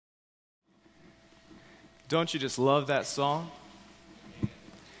Don't you just love that song?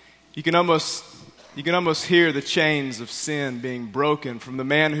 You can almost hear the chains of sin being broken from the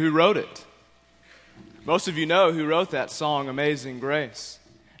man who wrote it. Most of you know who wrote that song, Amazing Grace.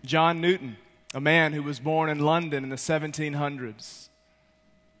 John Newton, a man who was born in London in the 1700s.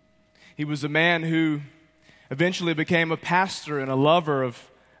 He was a man who eventually became a pastor and a lover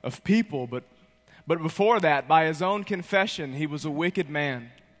of people, but before that, by his own confession, he was a wicked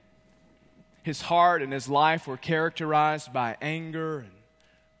man. His heart and his life were characterized by anger and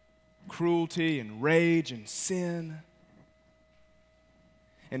cruelty and rage and sin.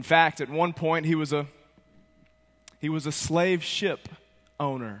 In fact, at one point, he was a slave ship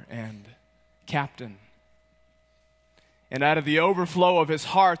owner and captain. And out of the overflow of his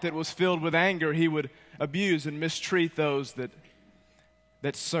heart that was filled with anger, he would abuse and mistreat those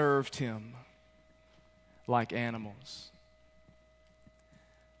that served him like animals.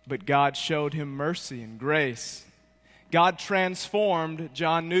 But God showed him mercy and grace. God transformed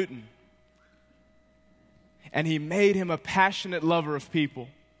John Newton. And he made him a passionate lover of people.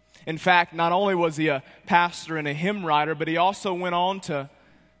 In fact, not only was he a pastor and a hymn writer, but he also went on to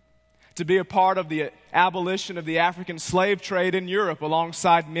be a part of the abolition of the African slave trade in Europe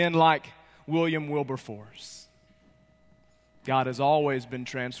alongside men like William Wilberforce. God has always been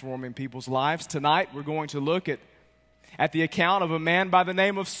transforming people's lives. Tonight, we're going to look at the account of a man by the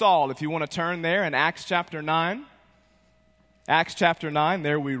name of Saul. If you want to turn there in Acts chapter 9. Acts chapter 9,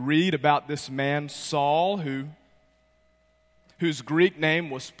 there we read about this man Saul, whose Greek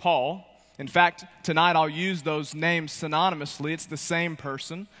name was Paul. In fact, tonight I'll use those names synonymously. It's the same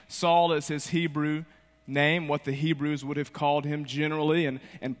person. Saul is his Hebrew name, what the Hebrews would have called him generally,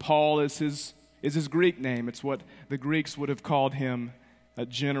 and Paul is his Greek name. It's what the Greeks would have called him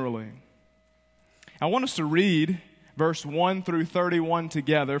generally. I want us to read verse 1 through 31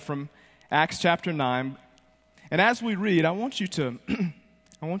 together from Acts chapter 9. And as we read, I want you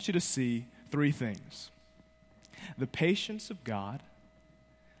to see three things: the patience of God,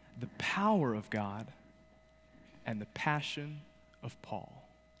 the power of God, and the passion of Paul.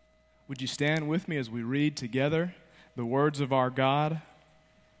 Would you stand with me as we read together the words of our God?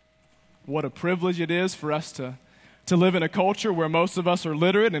 What a privilege it is for us to live in a culture where most of us are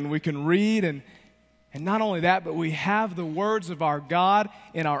literate and we can read, and not only that, but we have the words of our God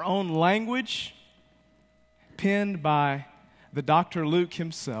in our own language, penned by the Dr. Luke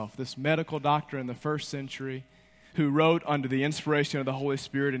himself, this medical doctor in the first century, who wrote under the inspiration of the Holy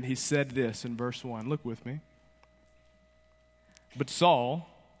Spirit, and he said this in verse 1. Look with me. But Saul,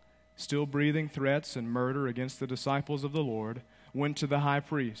 still breathing threats and murder against the disciples of the Lord, went to the high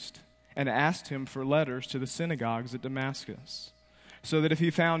priest and asked him for letters to the synagogues at Damascus, so that if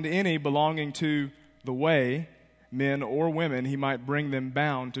he found any belonging to the way, men or women, he might bring them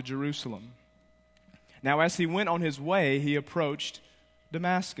bound to Jerusalem. Now as he went on his way, he approached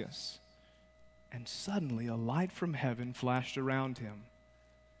Damascus, and suddenly a light from heaven flashed around him.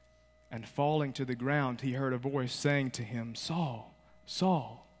 And falling to the ground, he heard a voice saying to him, "Saul,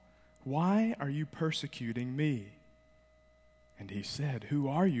 Saul, why are you persecuting me?" And he said, "Who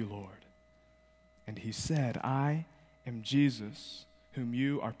are you, Lord?" And he said, "I am Jesus, whom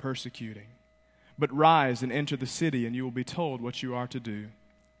you are persecuting. But rise and enter the city, and you will be told what you are to do."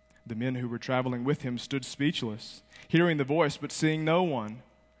 The men who were traveling with him stood speechless, hearing the voice but seeing no one.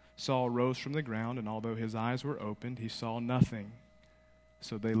 Saul rose from the ground, and although his eyes were opened, he saw nothing.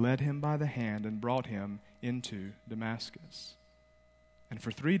 So they led him by the hand and brought him into Damascus. And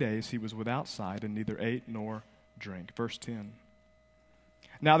for 3 days he was without sight and neither ate nor drank. Verse 10.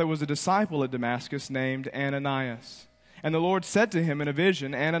 Now there was a disciple at Damascus named Ananias. And the Lord said to him in a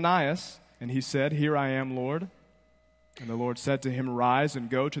vision, "Ananias." And he said, "Here I am, Lord." And the Lord said to him, "Rise and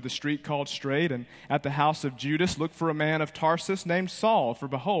go to the street called Straight, and at the house of Judas look for a man of Tarsus named Saul, for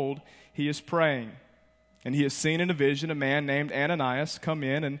behold, he is praying. And he has seen in a vision a man named Ananias come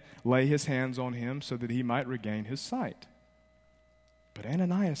in and lay his hands on him so that he might regain his sight." But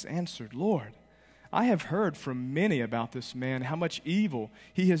Ananias answered, "Lord, I have heard from many about this man, how much evil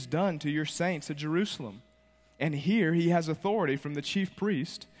he has done to your saints at Jerusalem. And here he has authority from the chief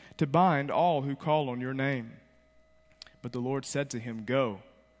priest to bind all who call on your name." But the Lord said to him, "Go,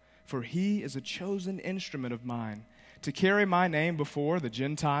 for he is a chosen instrument of mine to carry my name before the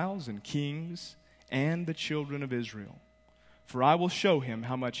Gentiles and kings and the children of Israel. For I will show him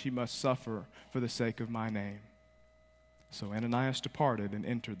how much he must suffer for the sake of my name." So Ananias departed and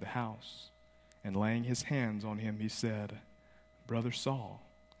entered the house. And laying his hands on him, he said, "Brother Saul,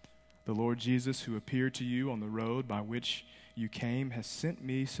 the Lord Jesus, who appeared to you on the road by which you came, has sent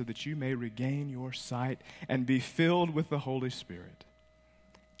me so that you may regain your sight and be filled with the Holy Spirit."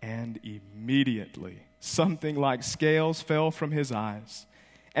 And immediately something like scales fell from his eyes,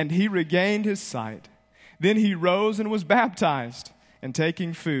 and he regained his sight. Then he rose and was baptized, and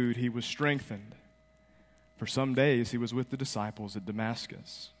taking food, he was strengthened. For some days he was with the disciples at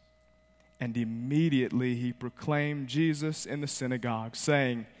Damascus. And immediately he proclaimed Jesus in the synagogue,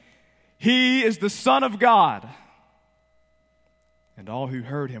 saying, "He is the Son of God." And all who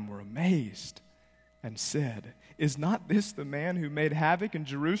heard him were amazed and said, "Is not this the man who made havoc in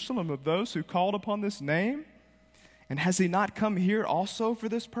Jerusalem of those who called upon this name? And has he not come here also for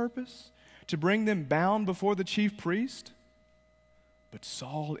this purpose, to bring them bound before the chief priest?" But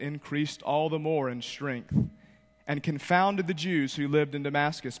Saul increased all the more in strength and confounded the Jews who lived in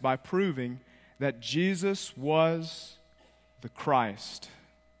Damascus by proving that Jesus was the Christ.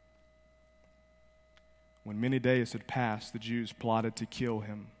 When many days had passed, the Jews plotted to kill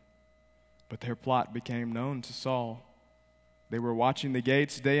him. But their plot became known to Saul. They were watching the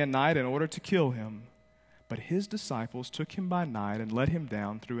gates day and night in order to kill him. But his disciples took him by night and let him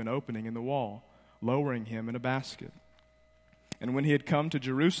down through an opening in the wall, lowering him in a basket. And when he had come to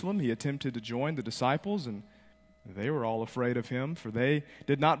Jerusalem, he attempted to join the disciples, and they were all afraid of him, for they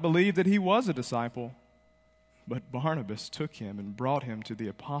did not believe that he was a disciple. But Barnabas took him and brought him to the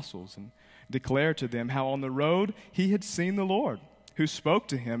apostles and declared to them how on the road he had seen the Lord, who spoke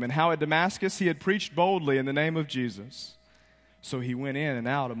to him, and how at Damascus he had preached boldly in the name of Jesus. So he went in and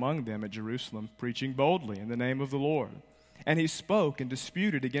out among them at Jerusalem, preaching boldly in the name of the Lord. And he spoke and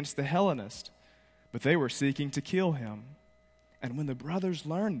disputed against the Hellenists, but they were seeking to kill him. And when the brothers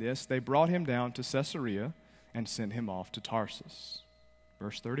learned this, they brought him down to Caesarea and sent him off to Tarsus.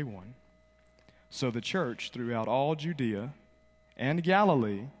 Verse 31. So the church throughout all Judea and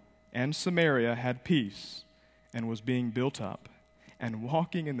Galilee and Samaria had peace and was being built up and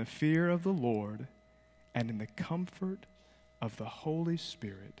walking in the fear of the Lord and in the comfort of the Holy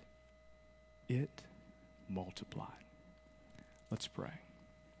Spirit, it multiplied. Let's pray.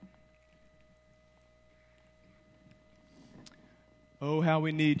 Oh, how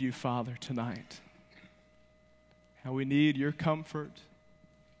we need you, Father, tonight. How we need your comfort.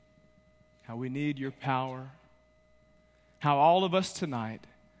 How we need your power. How all of us tonight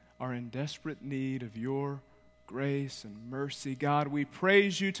are in desperate need of your grace and mercy. God, we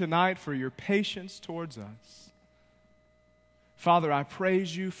praise you tonight for your patience towards us. Father, I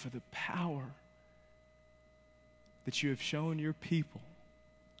praise you for the power that you have shown your people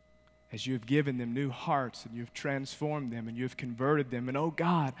as you have given them new hearts and you have transformed them and you have converted them. And oh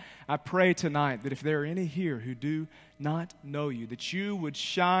God, I pray tonight that if there are any here who do not know you, that you would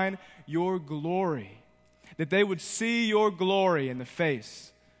shine your glory, that they would see your glory in the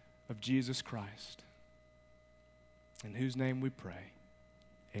face of Jesus Christ. In whose name we pray,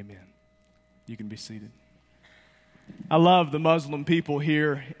 amen. You can be seated. I love the Muslim people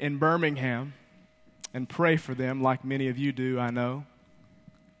here in Birmingham and pray for them like many of you do, I know.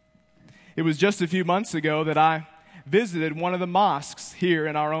 It was just a few months ago that I visited one of the mosques here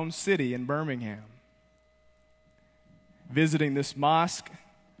in our own city in Birmingham. Visiting this mosque,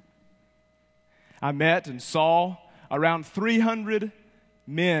 I met and saw around 300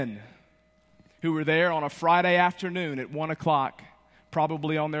 men who were there on a Friday afternoon at 1 o'clock,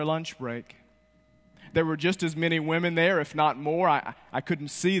 probably on their lunch break. There were just as many women there, if not more. I couldn't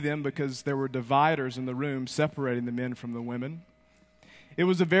see them because there were dividers in the room separating the men from the women. It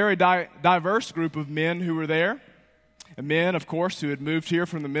was a very diverse group of men who were there. Men, of course, who had moved here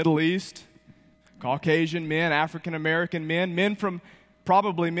from the Middle East, Caucasian men, African American men, men from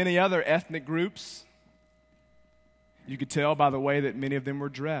probably many other ethnic groups. You could tell by the way that many of them were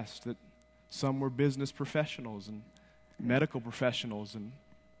dressed, that some were business professionals and medical professionals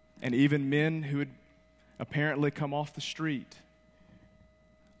and even men who had apparently come off the street.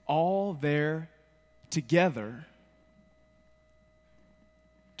 All there together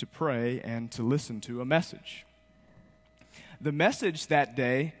to pray and to listen to a message. The message that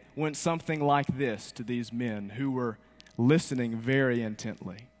day went something like this to these men who were listening very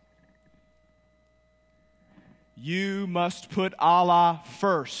intently. You must put Allah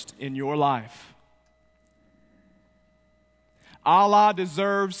first in your life. Allah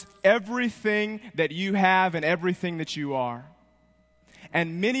deserves everything that you have and everything that you are.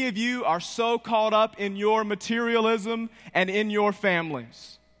 And many of you are so caught up in your materialism and in your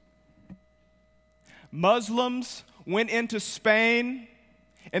families. Muslims went into Spain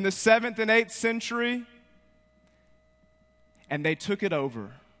in the 7th and 8th century, and they took it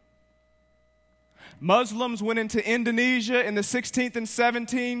over. Muslims went into Indonesia in the 16th and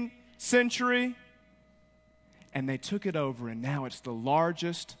 17th century, and they took it over, and now it's the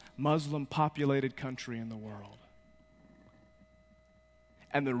largest Muslim-populated country in the world.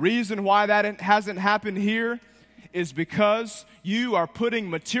 And the reason why that hasn't happened here is because you are putting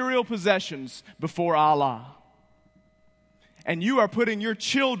material possessions before Allah. And you are putting your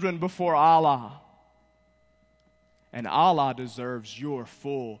children before Allah. And Allah deserves your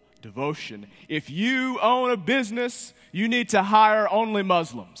full devotion. If you own a business, you need to hire only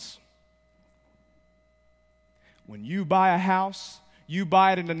Muslims. When you buy a house, you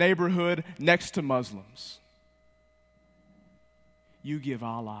buy it in the neighborhood next to Muslims. You give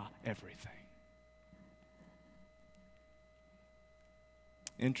Allah everything.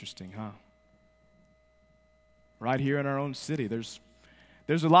 Interesting, huh? Right here in our own city, there's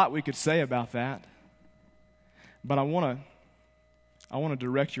a lot we could say about that. But I want to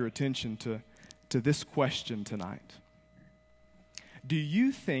direct your attention to this question tonight. Do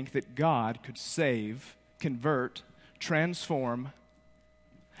you think that God could save, convert, transform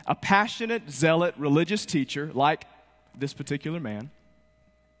a passionate, zealot, religious teacher like this particular man?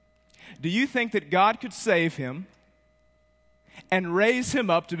 Do you think that God could save him and raise him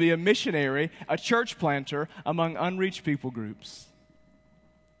up to be a missionary, a church planter among unreached people groups?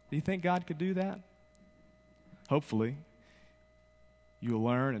 Do you think God could do that? Hopefully, you'll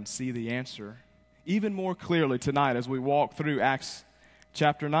learn and see the answer even more clearly tonight as we walk through Acts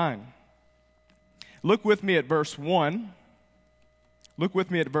chapter 9. Look with me at verse 1. Look with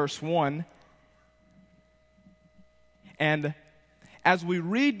me at verse 1. And as we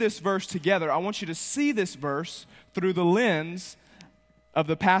read this verse together, I want you to see this verse through the lens of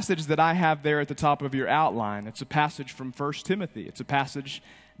the passage that I have there at the top of your outline. It's a passage from 1 Timothy. It's a passage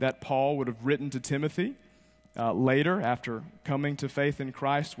that Paul would have written to Timothy later after coming to faith in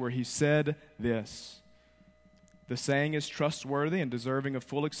Christ, where he said this: "The saying is trustworthy and deserving of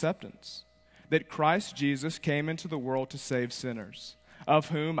full acceptance, that Christ Jesus came into the world to save sinners, of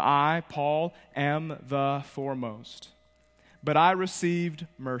whom I, Paul, am the foremost. But I received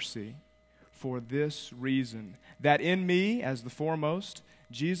mercy for this reason, that in me, as the foremost,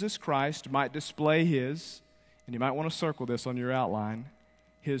 Jesus Christ might display his," and you might want to circle this on your outline,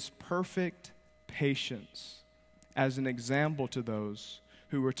 "his perfect patience as an example to those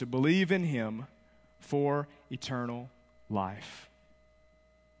who were to believe in him for eternal life."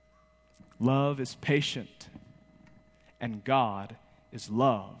 Love is patient, and God is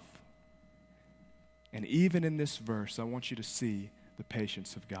love. And even in this verse, I want you to see the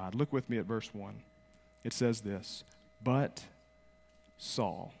patience of God. Look with me at verse 1. It says this: "But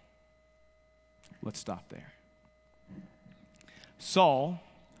Saul." Let's stop there. Saul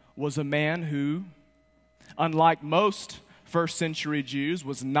was a man who, unlike most first century Jews,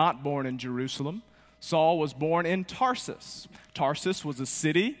 was not born in Jerusalem. Saul was born in Tarsus. Tarsus was a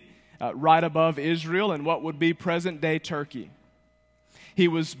city right above Israel in what would be present-day Turkey. He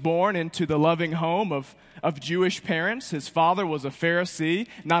was born into the loving home of Jewish parents. His father was a Pharisee.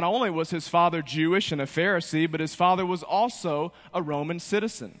 Not only was his father Jewish and a Pharisee, but his father was also a Roman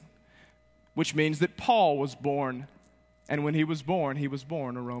citizen, which means that Paul was born, and when he was born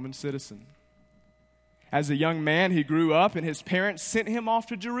a Roman citizen. As a young man, he grew up, and his parents sent him off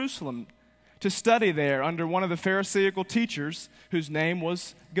to Jerusalem to study there under one of the Pharisaical teachers whose name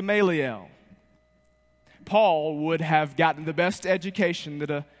was Gamaliel. Paul would have gotten the best education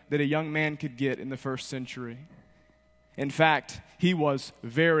that a young man could get in the first century. In fact, he was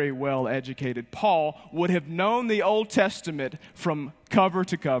very well educated. Paul would have known the Old Testament from cover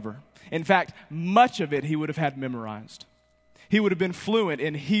to cover. In fact, much of it he would have had memorized. He would have been fluent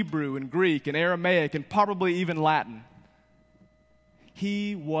in Hebrew and Greek and Aramaic and probably even Latin.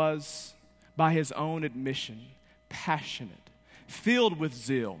 He was, by his own admission, passionate, filled with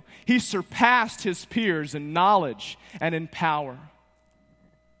zeal. He surpassed his peers in knowledge and in power.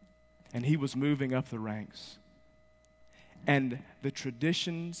 And he was moving up the ranks. And the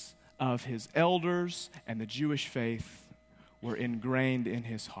traditions of his elders and the Jewish faith were ingrained in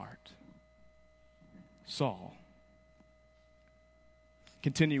his heart. Saul.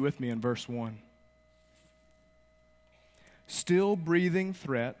 Continue with me in verse 1. "Still breathing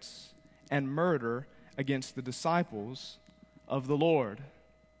threats and murder against the disciples of the Lord."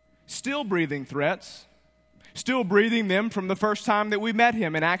 Still breathing threats. Still breathing them from the first time that we met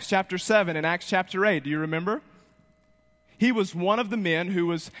him in Acts chapter 7 and Acts chapter 8. Do you remember? He was one of the men who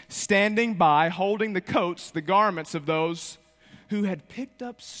was standing by, holding the coats, the garments of those who had picked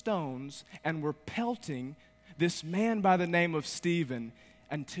up stones and were pelting this man by the name of Stephen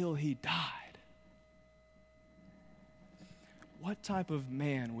until he died. What type of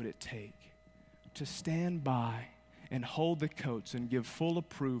man would it take to stand by and hold the coats and give full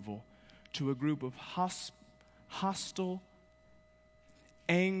approval to a group of hostile,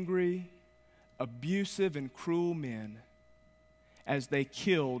 angry, abusive, and cruel men, as they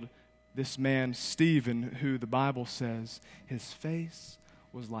killed this man, Stephen, who the Bible says his face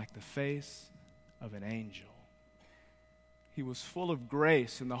was like the face of an angel. He was full of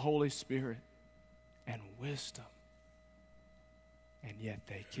grace and the Holy Spirit and wisdom, and yet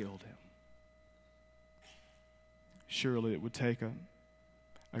they killed him. Surely it would take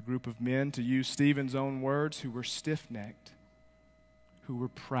a group of men, to use Stephen's own words, who were stiff-necked, who were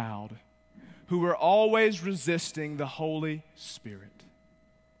proud, who were always resisting the Holy Spirit.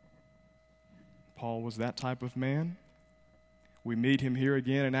 Paul was that type of man. We meet him here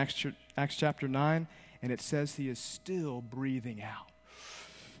again in Acts chapter 9, and it says he is still breathing out.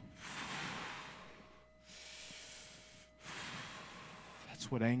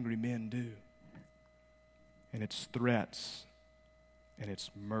 That's what angry men do. And it's threats, and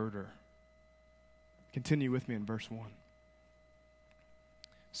it's murder. Continue with me in verse 1.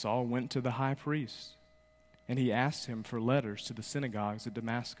 Saul went to the high priest, and he asked him for letters to the synagogues at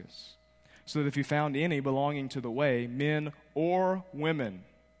Damascus, so that if he found any belonging to the way, men or women,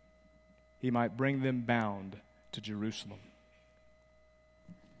 he might bring them bound to Jerusalem.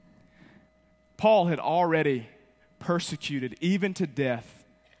 Paul had already persecuted, even to death,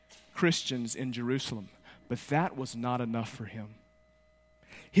 Christians in Jerusalem, but that was not enough for him.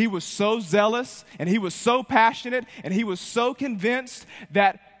 He was so zealous, and he was so passionate, and he was so convinced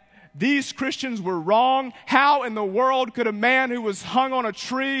that these Christians were wrong. How in the world could a man who was hung on a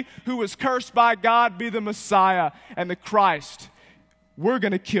tree, who was cursed by God, be the Messiah and the Christ? We're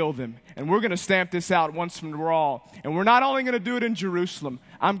going to kill them, and we're going to stamp this out once and for all. And we're not only going to do it in Jerusalem,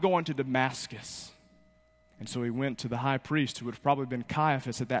 I'm going to Damascus. And so he went to the high priest, who would have probably been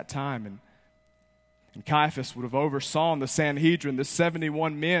Caiaphas at that time, and Caiaphas would have oversaw the Sanhedrin, the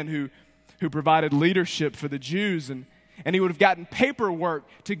 71 men who provided leadership for the Jews. And he would have gotten paperwork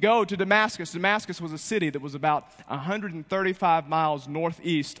to go to Damascus. Damascus was a city that was about 135 miles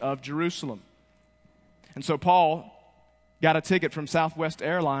northeast of Jerusalem. And so Paul got a ticket from Southwest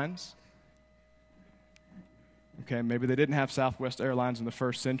Airlines. Okay, maybe they didn't have Southwest Airlines in the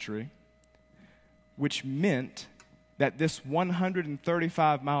first century, which meant that this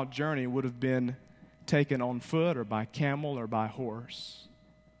 135-mile journey would have been taken on foot or by camel or by horse.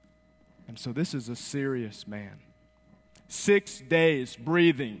 And so this is a serious man. 6 days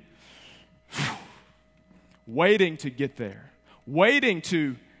breathing, waiting to get there, waiting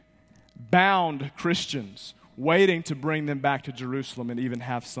to bound Christians, waiting to bring them back to Jerusalem and even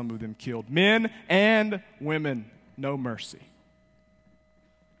have some of them killed. Men and women, no mercy.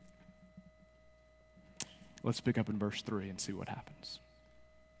 Let's pick up in verse 3 and see what happens.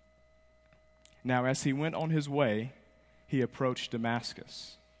 Now, as he went on his way, he approached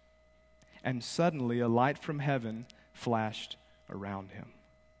Damascus, and suddenly a light from heaven flashed around him.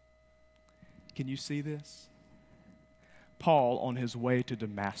 Can you see this? Paul on his way to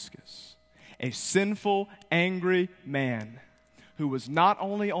Damascus, a sinful, angry man who was not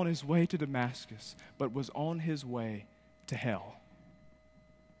only on his way to Damascus, but was on his way to hell.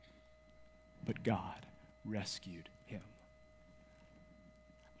 But God rescued him.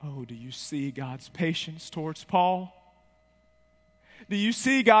 Oh, do you see God's patience towards Paul? Do you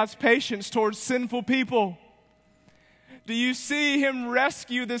see God's patience towards sinful people? Do you see him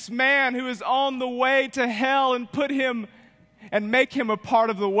rescue this man who is on the way to hell and put him and make him a part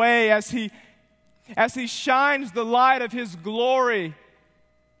of the way as he shines the light of his glory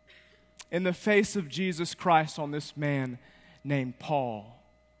in the face of Jesus Christ on this man named Paul,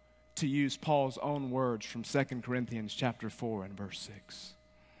 to use Paul's own words from 2 Corinthians chapter 4 and verse 6.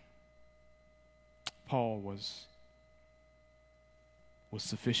 Paul was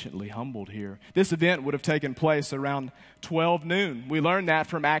sufficiently humbled here. This event would have taken place around 12 noon. We learned that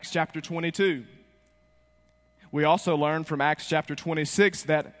from Acts chapter 22. We also learned from Acts chapter 26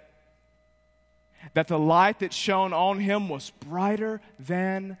 that the light that shone on him was brighter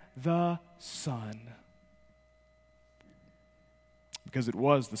than the sun. Because it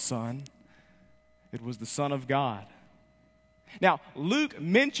was the Son. It was the Son of God. Now, Luke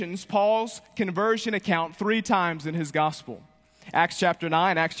mentions Paul's conversion account 3 times in his gospel. Acts chapter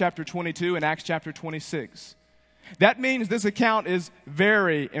 9, Acts chapter 22, and Acts chapter 26. That means this account is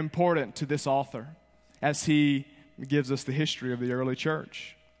very important to this author as he gives us the history of the early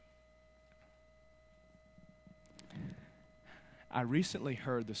church. I recently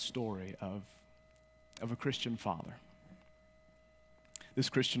heard the story of a Christian father. This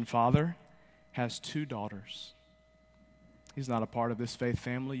Christian father has 2 daughters. He's not a part of this faith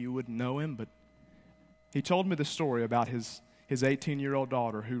family. You wouldn't know him, but he told me the story about his 18-year-old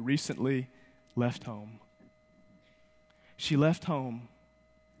daughter who recently left home. She left home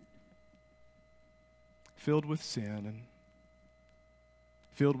filled with sin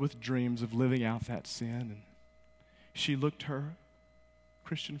filled with dreams of living out that sin. And she looked her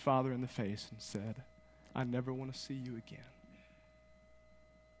Christian father in the face and said, I never want to see you again.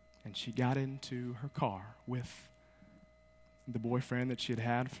 And she got into her car with the boyfriend that she had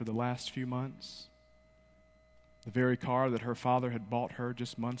had for the last few months, the very car that her father had bought her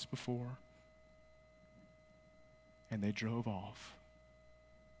just months before, and they drove off.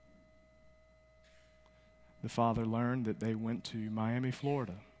 The father learned that they went to Miami,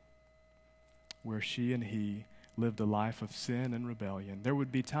 Florida, where she and he lived a life of sin and rebellion. There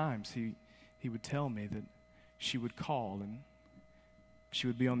would be times he would tell me that she would call and she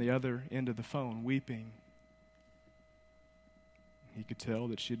would be on the other end of the phone weeping. He could tell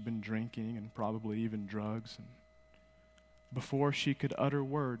that she'd been drinking and probably even drugs. And before she could utter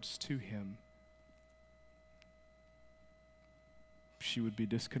words to him, she would be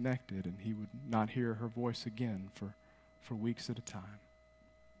disconnected and he would not hear her voice again for weeks at a time.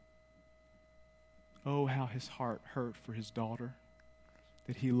 Oh, how his heart hurt for his daughter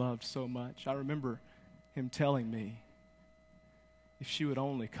that he loved so much. I remember him telling me, if she would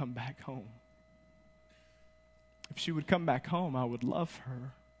only come back home. If she would come back home, I would love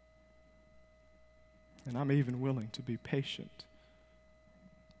her. And I'm even willing to be patient.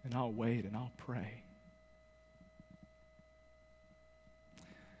 And I'll wait and I'll pray.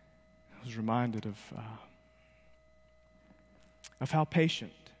 I was reminded of how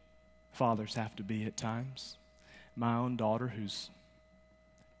patient fathers have to be at times. My own daughter, who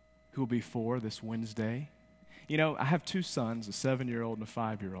will be 4 this Wednesday. You know, I have 2 sons, a 7-year-old and a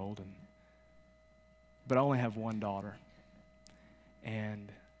 5-year-old, but I only have one daughter.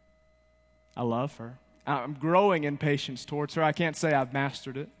 And I love her. I'm growing in patience towards her. I can't say I've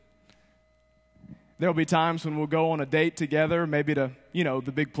mastered it. There'll be times when we'll go on a date together, maybe to,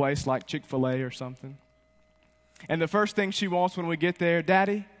 the big place like Chick-fil-A or something. And the first thing she wants when we get there,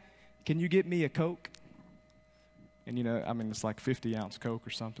 Daddy, can you get me a Coke? And, it's like 50-ounce Coke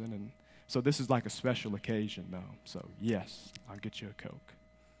or something. And so this is like a special occasion, though. So, yes, I'll get you a Coke.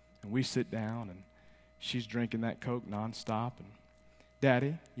 And we sit down, and she's drinking that Coke nonstop. And,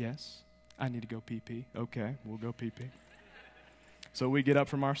 Daddy, yes, I need to go pee-pee. Okay, we'll go pee-pee. So we get up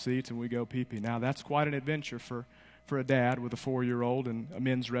from our seats, and we go pee-pee. Now, that's quite an adventure for a dad with a 4-year-old in a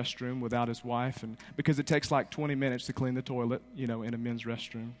men's restroom without his wife, and because it takes like 20 minutes to clean the toilet, in a men's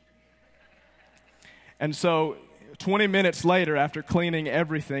restroom. And so 20 minutes later, after cleaning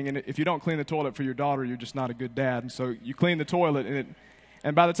everything, and if you don't clean the toilet for your daughter, you're just not a good dad. And so you clean the toilet,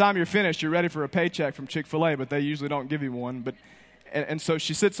 and by the time you're finished, you're ready for a paycheck from Chick-fil-A, but they usually don't give you one. And so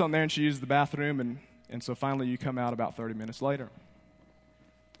she sits on there, and she uses the bathroom, and so finally you come out about 30 minutes later.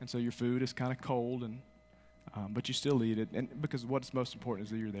 And so your food is kind of cold, but you still eat it, and because what's most important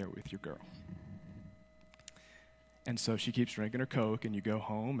is that you're there with your girl. And so she keeps drinking her Coke, and you go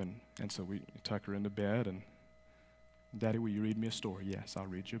home, and so we tuck her into bed, and Daddy, will you read me a story? Yes, I'll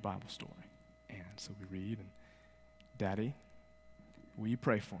read you a Bible story. And so we read, and Daddy, will you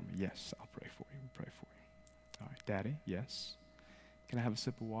pray for me? Yes, I'll pray for you. We'll pray for you. All right, Daddy, yes. Can I have a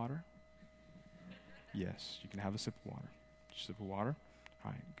sip of water? Yes, you can have a sip of water. Sip of water.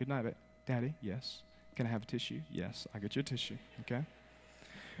 All right, good night, Daddy, yes. Can I have a tissue? Yes, I'll get you a tissue, okay?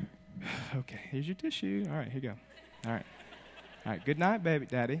 Okay, here's your tissue. All right, here you go. All right, good night, baby.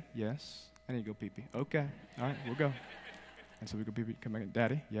 Daddy, yes. I need to go pee-pee. Okay, all right, we'll go. And so we go pee-pee, come back.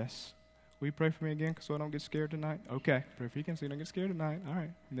 Daddy, yes. Will you pray for me again so I don't get scared tonight? Okay, pray for you again so you don't get scared tonight. All right.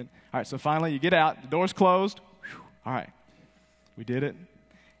 And then, all right, so finally you get out. The door's closed. Whew. All right, we did it.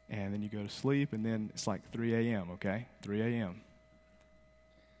 And then you go to sleep, and then it's like 3 a.m., okay? 3 a.m.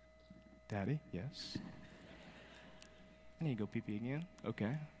 Daddy, yes. I need to go pee-pee again.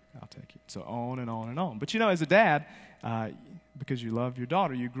 Okay, I'll take it. So on and on and on. But as a dad, because you love your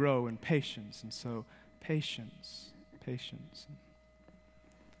daughter, you grow in patience. And so patience.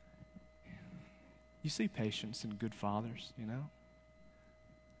 You see patience in good fathers,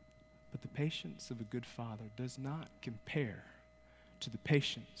 But the patience of a good father does not compare to the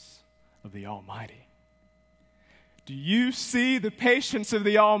patience of the Almighty. Do you see the patience of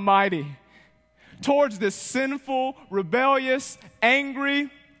the Almighty towards this sinful, rebellious, angry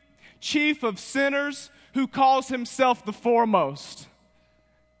chief of sinners who calls himself the foremost?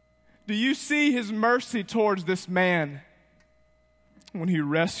 Do you see his mercy towards this man when he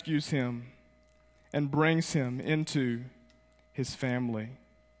rescues him and brings him into his family?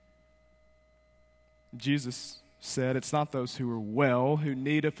 Jesus said, it's not those who are well who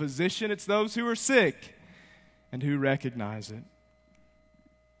need a physician, it's those who are sick and who recognize it.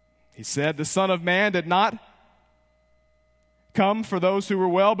 He said, the Son of Man did not come for those who were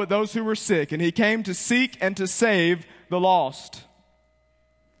well, but those who were sick. And he came to seek and to save the lost.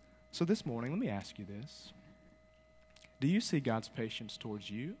 So this morning, let me ask you this. Do you see God's patience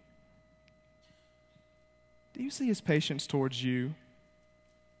towards you? Do you see his patience towards you?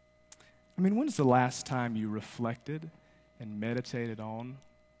 I mean, when's the last time you reflected and meditated on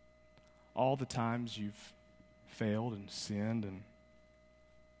all the times you've failed and sinned and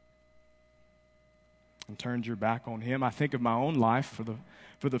turned your back on him? I think of my own life.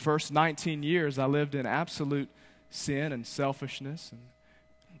 For the first 19 years, I lived in absolute sin and selfishness. And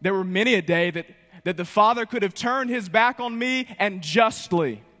there were many a day that the Father could have turned his back on me, and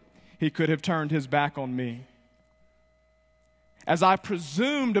justly he could have turned his back on me. As I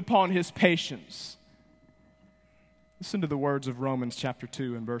presumed upon his patience. Listen to the words of Romans chapter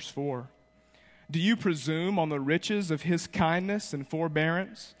 2 and verse 4. Do you presume on the riches of his kindness and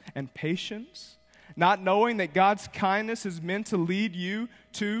forbearance and patience, not knowing that God's kindness is meant to lead you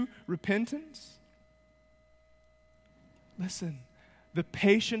to repentance? Listen, the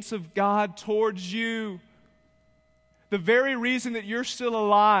patience of God towards you, the very reason that you're still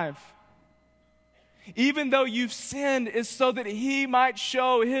alive, even though you've sinned, is so that he might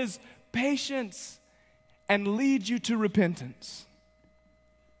show his patience and lead you to repentance.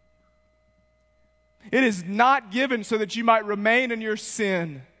 It is not given so that you might remain in your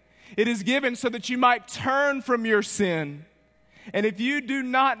sin. It is given so that you might turn from your sin. And if you do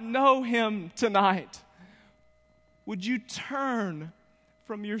not know him tonight, would you turn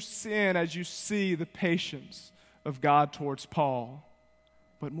from your sin as you see the patience of God towards Paul,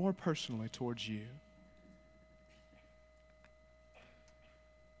 but more personally towards you?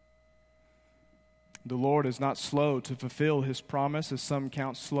 The Lord is not slow to fulfill his promise, as some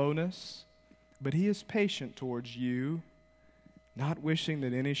count slowness, but he is patient towards you, not wishing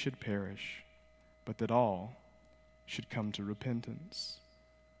that any should perish, but that all should come to repentance.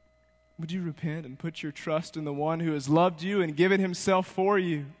 Would you repent and put your trust in the one who has loved you and given himself for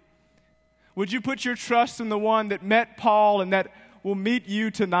you? Would you put your trust in the one that met Paul and that will meet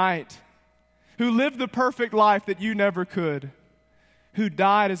you tonight, who lived the perfect life that you never could, who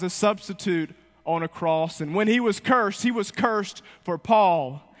died as a substitute on a cross, and when he was cursed for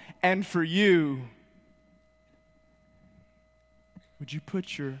Paul and for you? Would you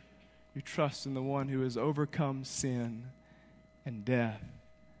put your trust in the one who has overcome sin and death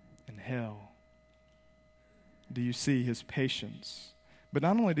and hell? Do you see his patience? But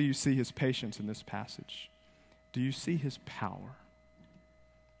not only do you see his patience in this passage, do you see his power?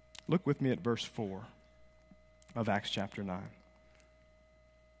 Look with me at verse 4 of Acts chapter 9.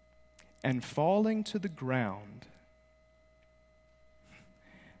 And falling to the ground,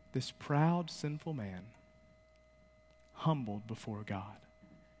 this proud, sinful man, humbled before God,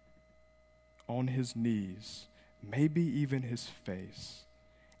 on his knees, maybe even his face,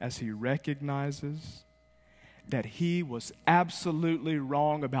 as he recognizes that he was absolutely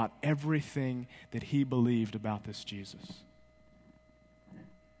wrong about everything that he believed about this Jesus.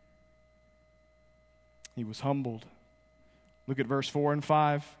 He was humbled. Look at verse 4 and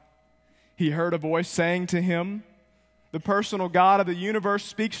 5. He heard a voice saying to him, the personal God of the universe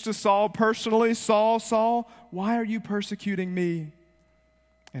speaks to Saul personally, Saul, Saul, why are you persecuting me?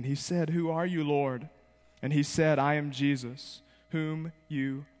 And he said, who are you, Lord? And he said, I am Jesus, whom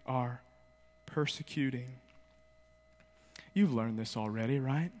you are persecuting. You've learned this already,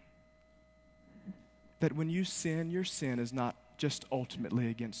 right? That when you sin, your sin is not just ultimately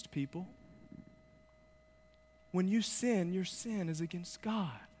against people. When you sin, your sin is against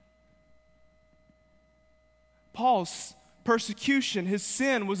God. Paul's persecution, his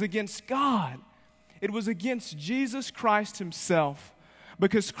sin, was against God. It was against Jesus Christ himself,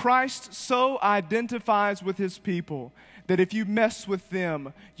 because Christ so identifies with his people that if you mess with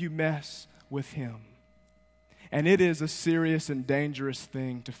them, you mess with him. And it is a serious and dangerous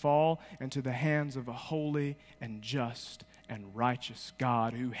thing to fall into the hands of a holy and just and righteous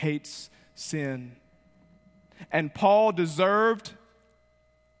God who hates sin. And Paul deserved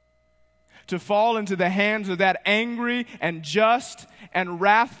to fall into the hands of that angry and just and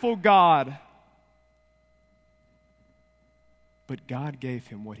wrathful God. But God gave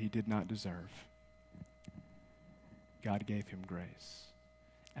him what he did not deserve. God gave him grace.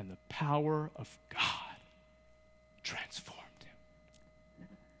 And the power of God transformed him.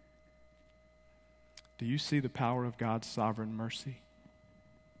 Do you see the power of God's sovereign mercy?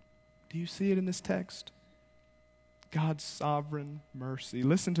 Do you see it in this text? God's sovereign mercy.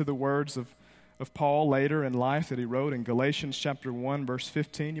 Listen to the words of Paul later in life that he wrote in Galatians chapter 1, verse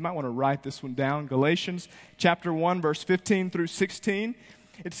 15. You might want to write this one down. Galatians chapter 1, verse 15 through 16.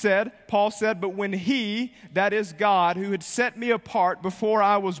 It said, Paul said, but when he, that is God, who had set me apart before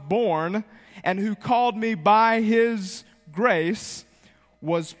I was born, and who called me by his grace,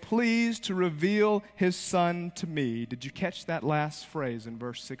 was pleased to reveal his Son to me. Did you catch that last phrase in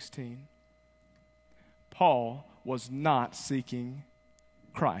verse 16? Paul was not seeking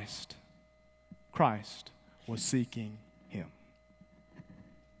Christ. Christ was seeking him.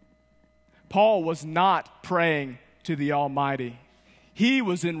 Paul was not praying to the Almighty. He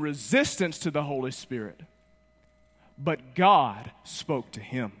was in resistance to the Holy Spirit. But God spoke to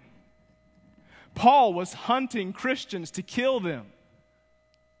him. Paul was hunting Christians to kill them.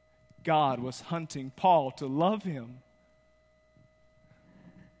 God was hunting Paul to love him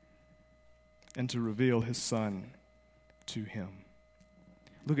and to reveal his Son to him.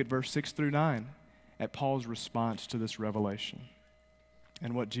 Look at verse 6 through 9 at Paul's response to this revelation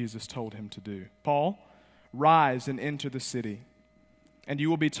and what Jesus told him to do. Paul, rise and enter the city, and you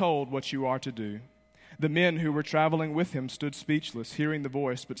will be told what you are to do. The men who were traveling with him stood speechless, hearing the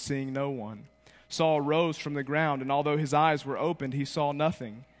voice but seeing no one. Saul rose from the ground, and although his eyes were opened, he saw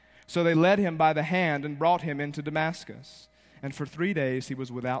nothing. So they led him by the hand and brought him into Damascus. And for 3 days he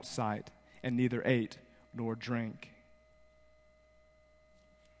was without sight, and neither ate nor drank.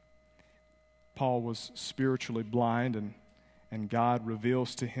 Paul was spiritually blind, and God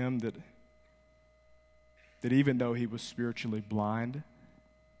reveals to him that even though he was spiritually blind,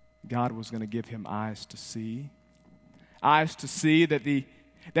 God was going to give him eyes to see. Eyes to see that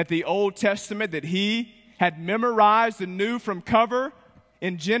the Old Testament that he had memorized and knew from cover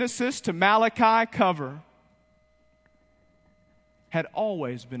in Genesis to Malachi cover had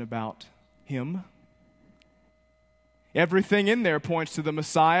always been about him. Everything in there points to the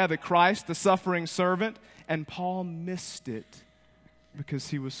Messiah, the Christ, the suffering servant, and Paul missed it because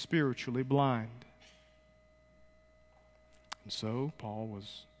he was spiritually blind. And so Paul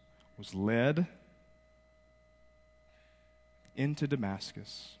was led into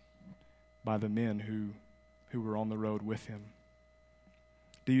Damascus by the men who were on the road with him.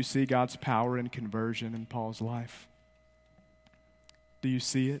 Do you see God's power in conversion in Paul's life? Do you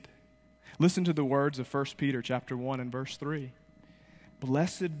see it? Listen to the words of 1 Peter chapter 1 and verse 3.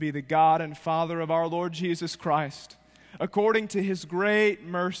 Blessed be the God and Father of our Lord Jesus Christ. According to his great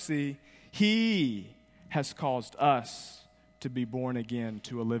mercy, he has caused us to be born again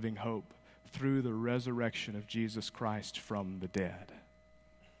to a living hope through the resurrection of Jesus Christ from the dead.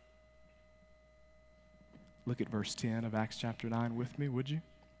 Look at verse 10 of Acts chapter 9 with me, would you?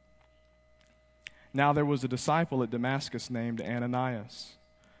 Now there was a disciple at Damascus named Ananias.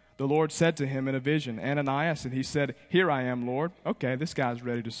 The Lord said to him in a vision, Ananias, and he said, Here I am, Lord. Okay, this guy's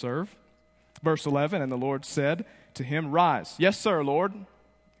ready to serve. Verse 11, and the Lord said to him, Rise. Yes, sir, Lord.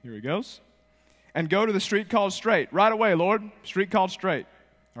 Here he goes. And go to the street called Straight. Right away, Lord. Street called Straight.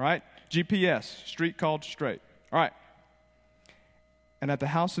 All right? GPS, street called Straight. All right. And at the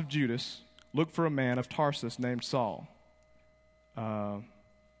house of Judas, look for a man of Tarsus named Saul. What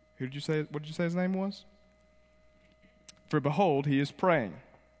did you say his name was? For behold, he is praying,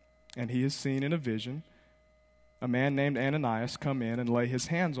 and he has seen in a vision a man named Ananias come in and lay his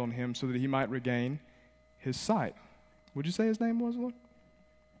hands on him so that he might regain his sight. Would you say his name was, Lord?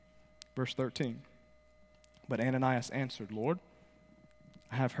 Verse 13. But Ananias answered, Lord,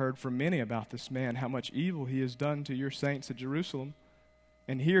 I have heard from many about this man, how much evil he has done to your saints at Jerusalem.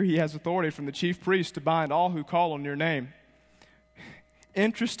 And here he has authority from the chief priest to bind all who call on your name.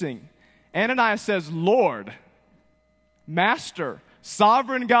 Interesting. Ananias says, Lord, Master,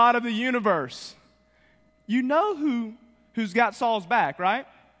 Sovereign God of the universe. You know who's got Saul's back, right?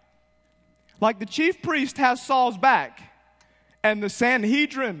 Like the chief priest has Saul's back. And the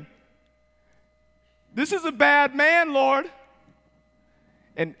Sanhedrin. This is a bad man, Lord.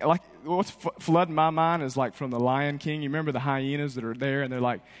 And like what's flooding my mind is like from the Lion King. You remember the hyenas that are there, and they're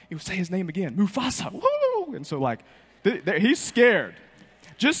like, "You say his name again, Mufasa." Woo! And so like, he's scared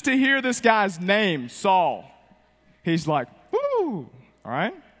just to hear this guy's name, Saul. He's like, "Woo!" All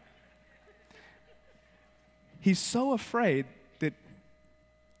right. He's so afraid that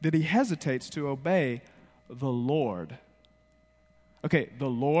he hesitates to obey the Lord. Okay, the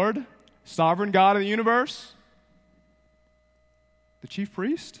Lord, sovereign God of the universe. The chief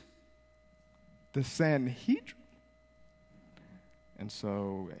priest, the Sanhedrin. And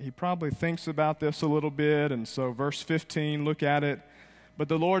so he probably thinks about this a little bit. And so verse 15, look at it. But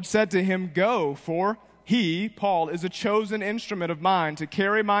the Lord said to him, Go, for he, Paul, is a chosen instrument of mine to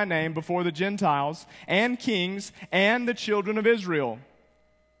carry my name before the Gentiles and kings and the children of Israel.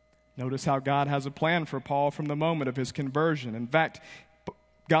 Notice how God has a plan for Paul from the moment of his conversion. In fact,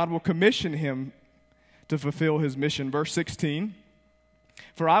 God will commission him to fulfill his mission. Verse 16.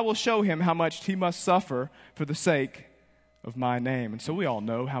 For I will show him how much he must suffer for the sake of my name. And so we all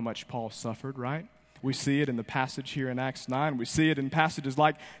know how much Paul suffered, right? We see it in the passage here in Acts 9. We see it in passages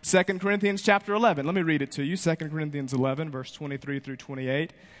like 2 Corinthians chapter 11. Let me read it to you. 2 Corinthians 11, verse 23 through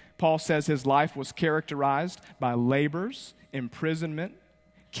 28. Paul says his life was characterized by labors, imprisonment,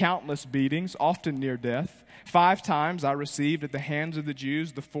 countless beatings, often near death. 5 times I received at the hands of the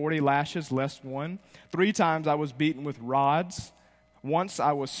Jews the 40 lashes less one. 3 times I was beaten with rods. Once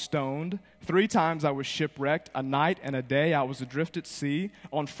I was stoned. 3 times I was shipwrecked. A night and a day I was adrift at sea,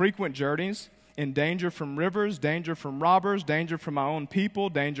 on frequent journeys, in danger from rivers, danger from robbers, danger from my own people,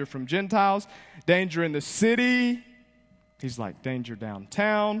 danger from Gentiles, danger in the city. He's like, danger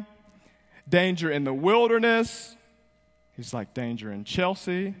downtown, danger in the wilderness. He's like, danger in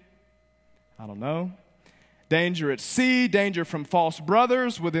Chelsea. I don't know. Danger at sea, danger from false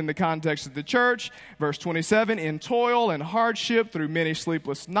brothers within the context of the church. Verse 27, in toil and hardship through many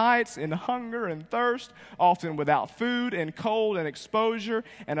sleepless nights, in hunger and thirst, often without food, in cold and exposure.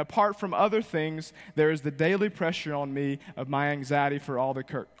 And apart from other things, there is the daily pressure on me of my anxiety for all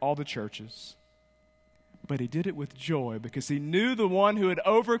the churches. But he did it with joy because he knew the one who had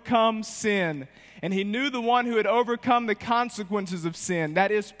overcome sin. And he knew the one who had overcome the consequences of sin. That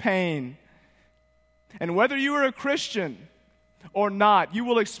is pain. And whether you are a Christian or not, you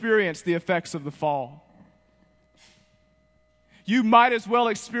will experience the effects of the fall. You might as well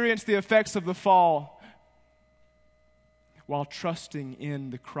experience the effects of the fall while trusting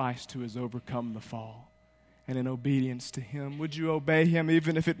in the Christ who has overcome the fall. And in obedience to him, would you obey him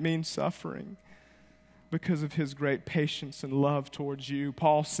even if it means suffering? Because of his great patience and love towards you,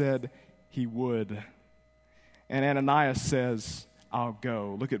 Paul said he would. And Ananias says, I'll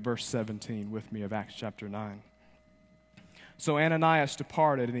go. Look at verse 17 with me of Acts chapter 9. So Ananias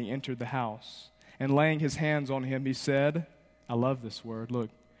departed and he entered the house. And laying his hands on him, he said, I love this word, look,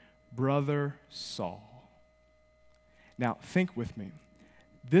 Brother Saul. Now think with me.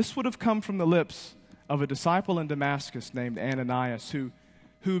 This would have come from the lips of a disciple in Damascus named Ananias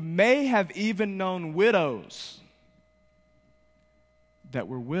who may have even known widows that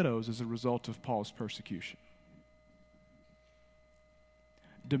were widows as a result of Paul's persecution.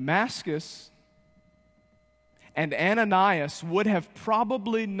 Damascus and Ananias would have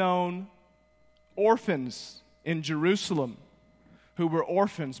probably known orphans in Jerusalem who were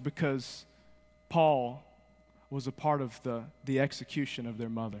orphans because Paul was a part of the execution of their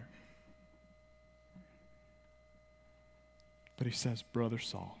mother. But he says, Brother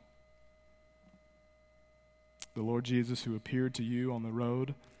Saul, the Lord Jesus who appeared to you on the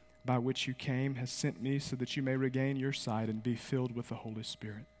road by which you came has sent me so that you may regain your sight and be filled with the Holy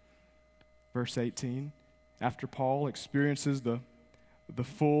Spirit. Verse 18, after Paul experiences the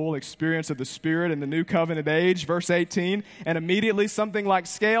full experience of the Spirit in the new covenant age, verse 18, and immediately something like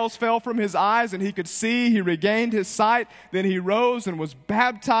scales fell from his eyes and he could see, he regained his sight, then he rose and was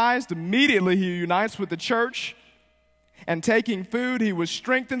baptized. Immediately he unites with the church, and taking food he was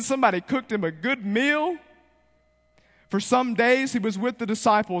strengthened. Somebody cooked him a good meal. For some days he was with the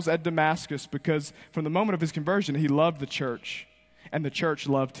disciples at Damascus because from the moment of his conversion he loved the church and the church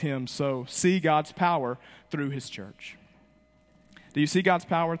loved him. So see God's power through his church. Do you see God's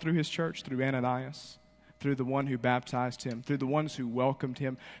power through his church? Through Ananias, through the one who baptized him, through the ones who welcomed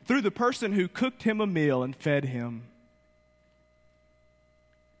him, through the person who cooked him a meal and fed him.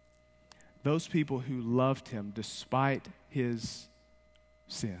 Those people who loved him despite his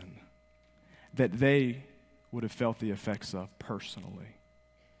sin, that they would have felt the effects of personally.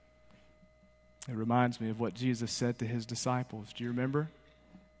 It reminds me of what Jesus said to his disciples. Do you remember?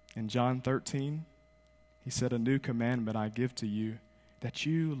 In John 13, he said, a new commandment I give to you, that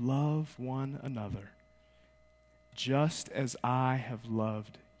you love one another, just as I have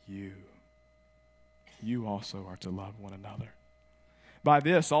loved you. You also are to love one another. By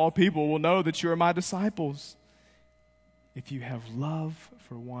this, all people will know that you are my disciples, if you have love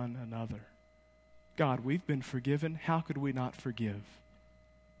for one another. God, we've been forgiven. How could we not forgive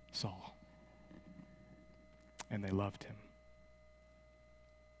Saul? And they loved him.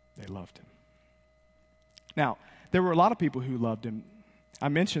 They loved him. Now, there were a lot of people who loved him. I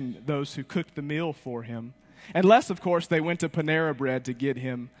mentioned those who cooked the meal for him. Unless, of course, they went to Panera Bread to get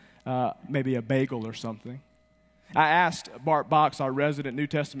him maybe a bagel or something. I asked Bart Box, our resident New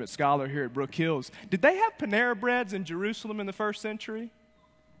Testament scholar here at Brook Hills, did they have Panera Breads in Jerusalem in the first century?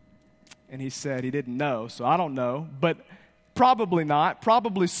 And he said he didn't know, so I don't know. But probably not.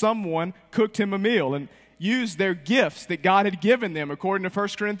 Probably someone cooked him a meal and used their gifts that God had given them, according to 1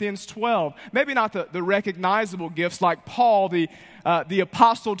 Corinthians 12. Maybe not the recognizable gifts like Paul, the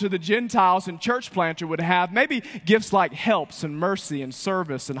apostle to the Gentiles and church planter would have. Maybe gifts like helps and mercy and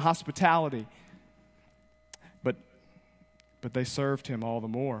service and hospitality. But they served him all the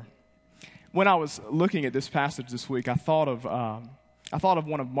more. When I was looking at this passage this week, I thought of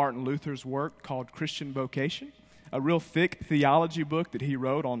one of Martin Luther's work called Christian Vocation, a real thick theology book that he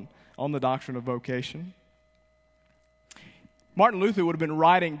wrote on the doctrine of vocation. Martin Luther would have been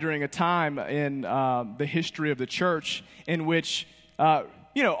writing during a time in the history of the church in which,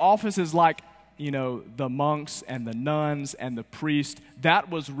 offices like, the monks and the nuns and the priests, that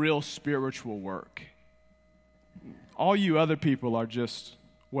was real spiritual work. All you other people are just,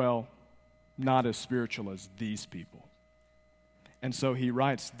 not as spiritual as these people. And so he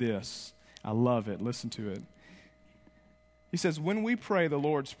writes this. I love it. Listen to it. He says, when we pray the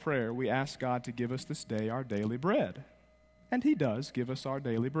Lord's Prayer, we ask God to give us this day our daily bread. And he does give us our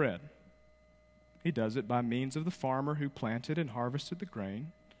daily bread. He does it by means of the farmer who planted and harvested the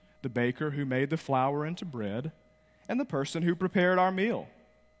grain, the baker who made the flour into bread, and the person who prepared our meal.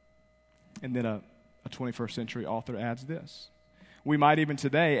 And then a 21st century author adds this. We might even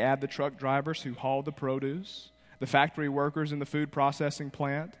today add the truck drivers who haul the produce, the factory workers in the food processing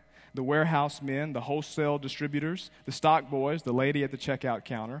plant, the warehouse men, the wholesale distributors, the stock boys, the lady at the checkout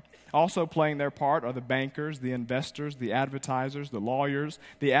counter. Also playing their part are the bankers, the investors, the advertisers, the lawyers,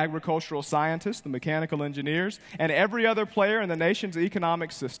 the agricultural scientists, the mechanical engineers, and every other player in the nation's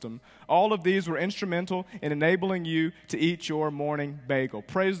economic system. All of these were instrumental in enabling you to eat your morning bagel.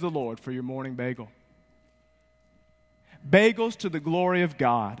 Praise the Lord for your morning bagel. Bagels to the glory of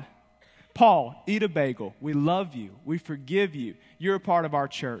God. Paul, eat a bagel. We love you. We forgive you. You're a part of our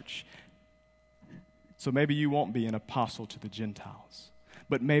church. So maybe you won't be an apostle to the Gentiles.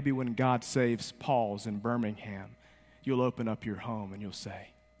 But maybe when God saves Paul's in Birmingham, you'll open up your home and you'll say,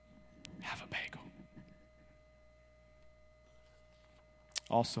 have a bagel.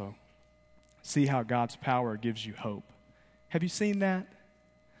 Also, see how God's power gives you hope. Have you seen that?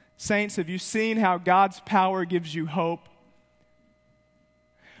 Saints, have you seen how God's power gives you hope?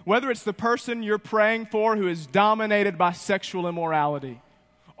 Whether it's the person you're praying for who is dominated by sexual immorality,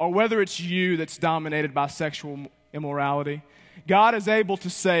 or whether it's you that's dominated by sexual immorality, God is able to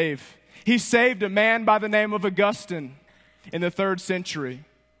save. He saved a man by the name of Augustine in the 3rd century.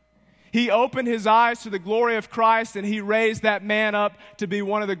 He opened his eyes to the glory of Christ, and he raised that man up to be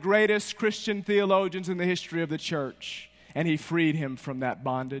one of the greatest Christian theologians in the history of the church, and he freed him from that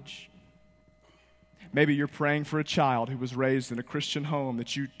bondage. Maybe you're praying for a child who was raised in a Christian home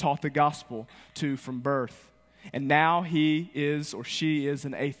that you taught the gospel to from birth, and now he is or she is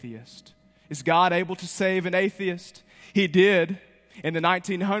an atheist. Is God able to save an atheist? He did in the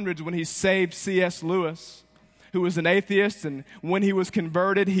 1900s when he saved C.S. Lewis, who was an atheist, and when he was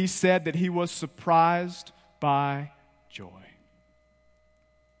converted, he said that he was surprised by joy.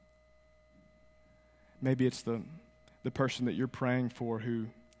 Maybe it's the person that you're praying for who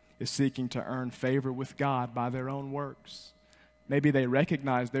is seeking to earn favor with God by their own works. Maybe they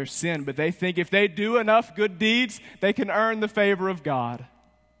recognize their sin, but they think if they do enough good deeds, they can earn the favor of God.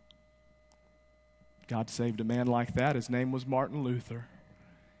 God saved a man like that. His name was Martin Luther.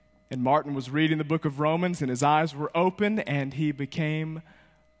 And Martin was reading the book of Romans, and his eyes were opened, and he became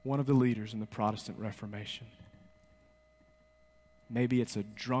one of the leaders in the Protestant Reformation. Maybe it's a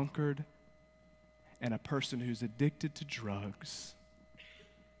drunkard and a person who's addicted to drugs.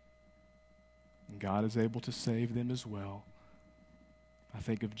 And God is able to save them as well. I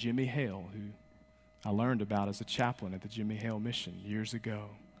think of Jimmy Hale, who I learned about as a chaplain at the Jimmy Hale Mission years ago,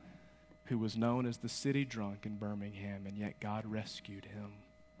 who was known as the city drunk in Birmingham, and yet God rescued him.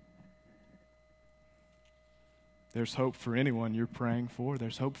 There's hope for anyone you're praying for.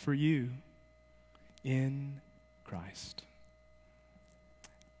 There's hope for you in Christ.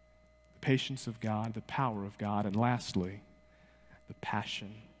 The patience of God, the power of God, and lastly, the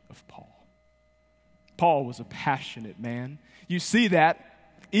passion of Paul. Paul was a passionate man. You see that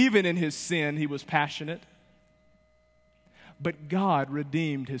even in his sin, he was passionate. But God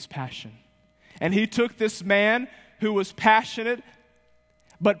redeemed his passion. And he took this man who was passionate,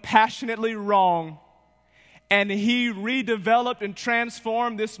 but passionately wrong, and he redeveloped and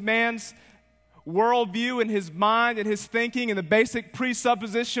transformed this man's worldview and his mind and his thinking and the basic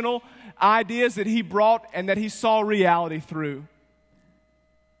presuppositional ideas that he brought and that he saw reality through.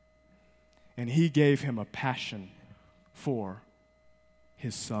 And he gave him a passion for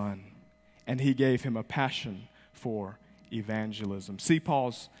his son. And he gave him a passion for evangelism. See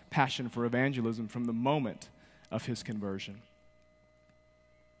Paul's passion for evangelism from the moment of his conversion.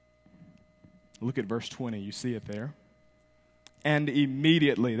 Look at verse 20. You see it there. And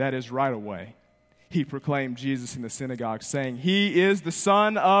immediately, that is right away, he proclaimed Jesus in the synagogue, saying, "He is the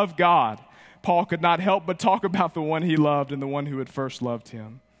Son of God." Paul could not help but talk about the one he loved and the one who had first loved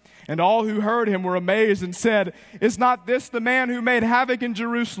him. And all who heard him were amazed and said, "Is not this the man who made havoc in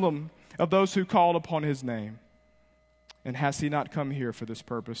Jerusalem of those who called upon his name. And has he not come here for this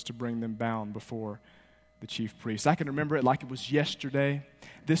purpose, to bring them bound before the chief priest? I can remember it like it was yesterday.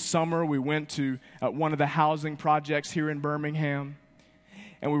 This summer, we went to one of the housing projects here in Birmingham,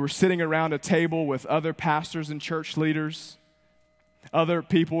 and we were sitting around a table with other pastors and church leaders, other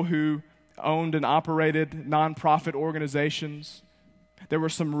people who owned and operated nonprofit organizations. There were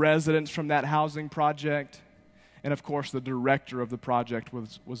some residents from that housing project, and of course, the director of the project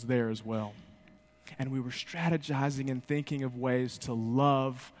was there as well. And we were strategizing and thinking of ways to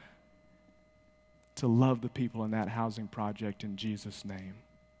love the people in that housing project in Jesus' name.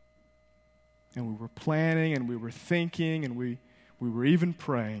 And we were planning, and we were thinking, and we were even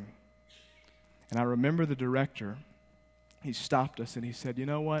praying. And I remember the director, he stopped us and he said, "You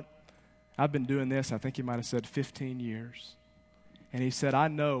know what? I've been doing this," I think he might have said 15 years. And he said, "I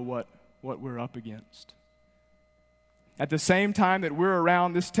know what we're up against." At the same time that we're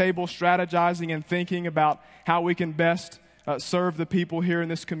around this table strategizing and thinking about how we can best serve the people here in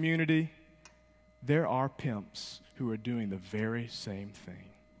this community, there are pimps who are doing the very same thing.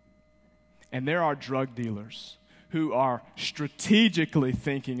 And there are drug dealers who are strategically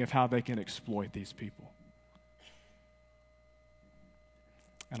thinking of how they can exploit these people.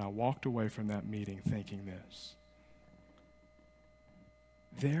 And I walked away from that meeting thinking this: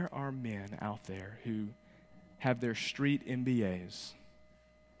 there are men out there who have their street MBAs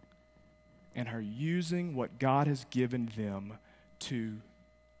and are using what God has given them to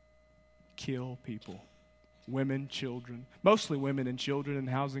kill people, women, children, mostly women and children in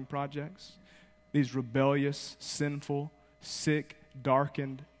housing projects. These rebellious, sinful, sick,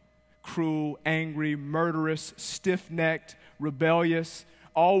 darkened, cruel, angry, murderous, stiff-necked, rebellious,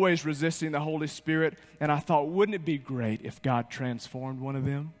 always resisting the Holy Spirit. And I thought, wouldn't it be great if God transformed one of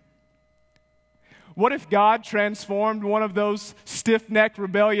them? What if God transformed one of those stiff-necked,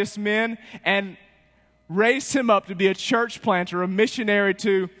 rebellious men and raised him up to be a church planter, a missionary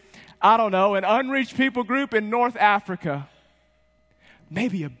to, I don't know, an unreached people group in North Africa?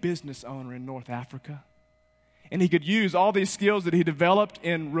 Maybe a business owner in North Africa. And he could use all these skills that he developed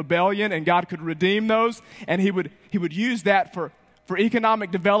in rebellion, and God could redeem those, and he would use that for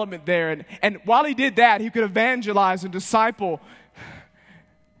economic development there. And while he did that, he could evangelize and disciple.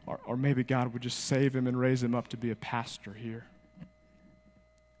 Or maybe God would just save him and raise him up to be a pastor here.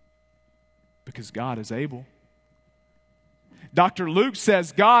 Because God is able. Dr. Luke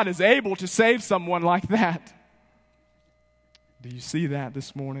says God is able to save someone like that. Do you see that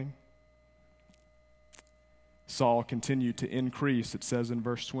this morning? Saul continued to increase, it says in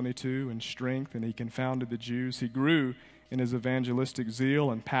verse 22, in strength, and he confounded the Jews. He grew in his evangelistic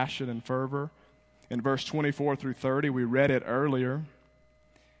zeal and passion and fervor. In verse 24 through 30, we read it earlier.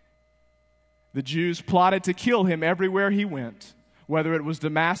 The Jews plotted to kill him everywhere he went, whether it was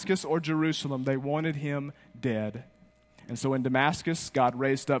Damascus or Jerusalem. They wanted him dead. And so in Damascus, God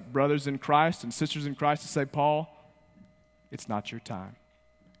raised up brothers in Christ and sisters in Christ to say, "Paul, it's not your time.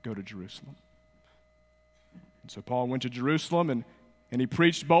 Go to Jerusalem." And so Paul went to Jerusalem and he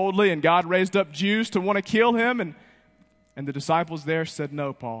preached boldly, and God raised up Jews to want to kill him. And the disciples there said,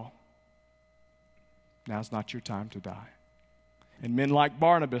 "No, Paul, now's not your time to die." And men like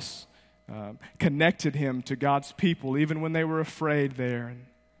Barnabas connected him to God's people, even when they were afraid there. And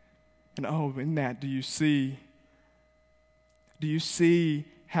in that, do you see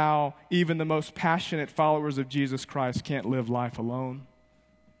how even the most passionate followers of Jesus Christ can't live life alone?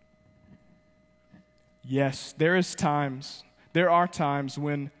 Yes, there are times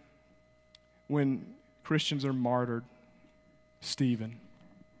when Christians are martyred, Stephen.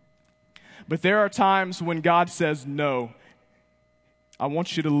 But there are times when God says, "No, I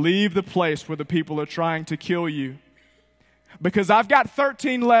want you to leave the place where the people are trying to kill you. Because I've got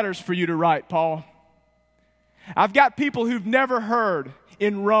 13 letters for you to write, Paul. I've got people who've never heard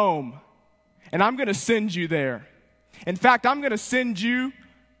in Rome, and I'm going to send you there. In fact, I'm going to send you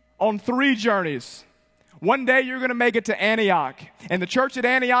on 3 journeys. One day you're going to make it to Antioch, and the church at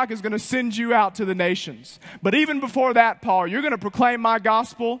Antioch is going to send you out to the nations. But even before that, Paul, you're going to proclaim my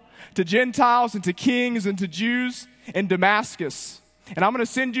gospel to Gentiles and to kings and to Jews in Damascus. And I'm going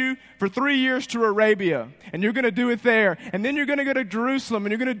to send you for 3 years to Arabia, and you're going to do it there. And then you're going to go to Jerusalem,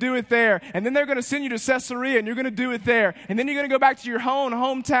 and you're going to do it there. And then they're going to send you to Caesarea, and you're going to do it there. And then you're going to go back to your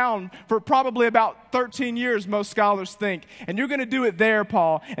hometown for probably about 13 years, most scholars think. And you're going to do it there,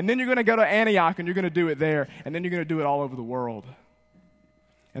 Paul. And then you're going to go to Antioch, and you're going to do it there. And then you're going to do it all over the world.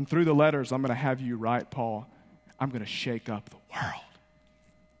 And through the letters I'm going to have you write, Paul, I'm going to shake up the world.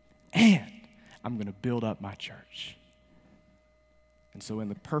 And I'm going to build up my church. And so in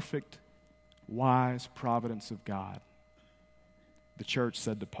the perfect, wise providence of God, the church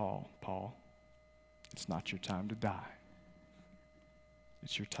said to Paul, Paul, it's not your time to die.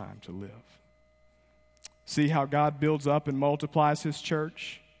 It's your time to live. See how God builds up and multiplies his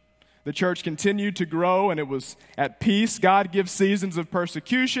church? The church continued to grow and it was at peace. God gives seasons of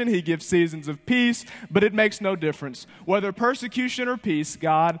persecution. He gives seasons of peace, but it makes no difference. Whether persecution or peace,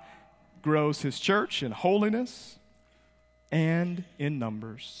 God grows his church in holiness and in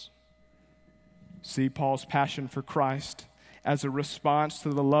numbers. See Paul's passion for Christ as a response to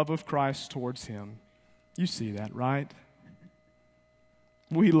the love of Christ towards him. You see that, right?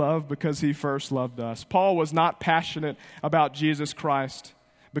 We love because he first loved us. Paul was not passionate about Jesus Christ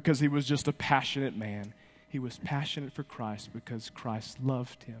because he was just a passionate man. He was passionate for Christ because Christ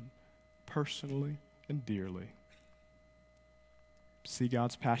loved him personally and dearly. See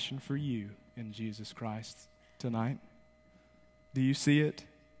God's passion for you in Jesus Christ tonight? Do you see it?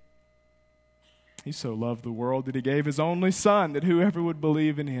 He so loved the world that he gave his only Son, that whoever would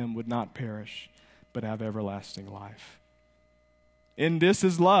believe in him would not perish, but have everlasting life. In this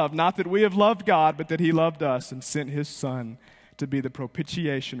is love, not that we have loved God, but that he loved us and sent his Son to be the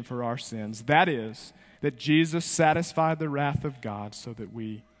propitiation for our sins. That is, that Jesus satisfied the wrath of God so that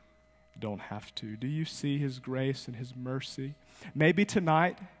we don't have to. Do you see his grace and his mercy? Maybe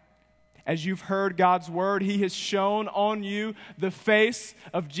tonight, as you've heard God's word, he has shown on you the face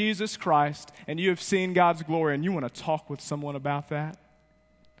of Jesus Christ, and you have seen God's glory, and you want to talk with someone about that.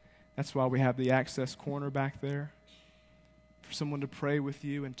 That's why we have the access corner back there, for someone to pray with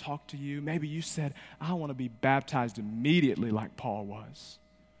you and talk to you. Maybe you said, I want to be baptized immediately like Paul was.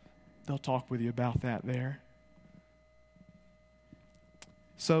 They'll talk with you about that there.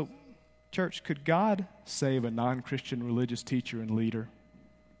 So, church, could God save a non-Christian religious teacher and leader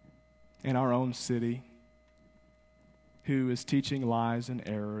in our own city who is teaching lies and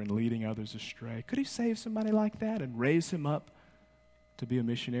error and leading others astray? Could he save somebody like that and raise him up to be a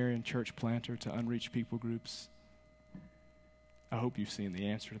missionary and church planter to unreached people groups? I hope you've seen the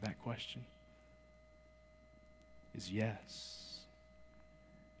answer to that question is yes.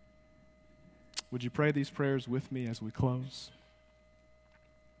 Would you pray these prayers with me as we close?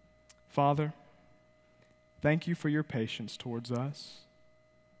 Father, thank you for your patience towards us.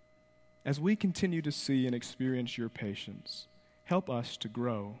 As we continue to see and experience your patience, help us to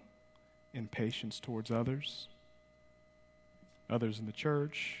grow in patience towards others in the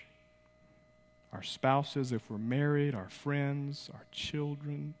church, our spouses if we're married, our friends, our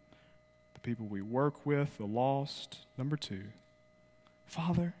children, the people we work with, the lost. Number 2,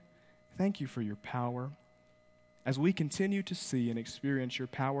 Father, thank you for your power. As we continue to see and experience your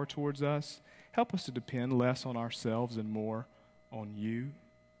power towards us, help us to depend less on ourselves and more on you.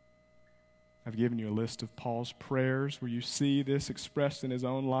 I've given you a list of Paul's prayers where you see this expressed in his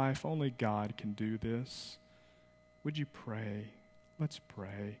own life. Only God can do this. Would you pray? Let's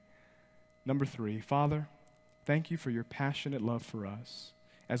pray. Number 3, Father, thank you for your passionate love for us.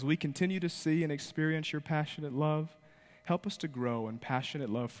 As we continue to see and experience your passionate love, help us to grow in passionate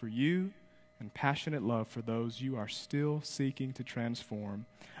love for you and passionate love for those you are still seeking to transform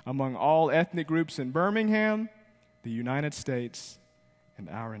among all ethnic groups in Birmingham, the United States, and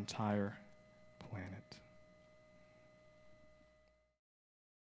our entire planet.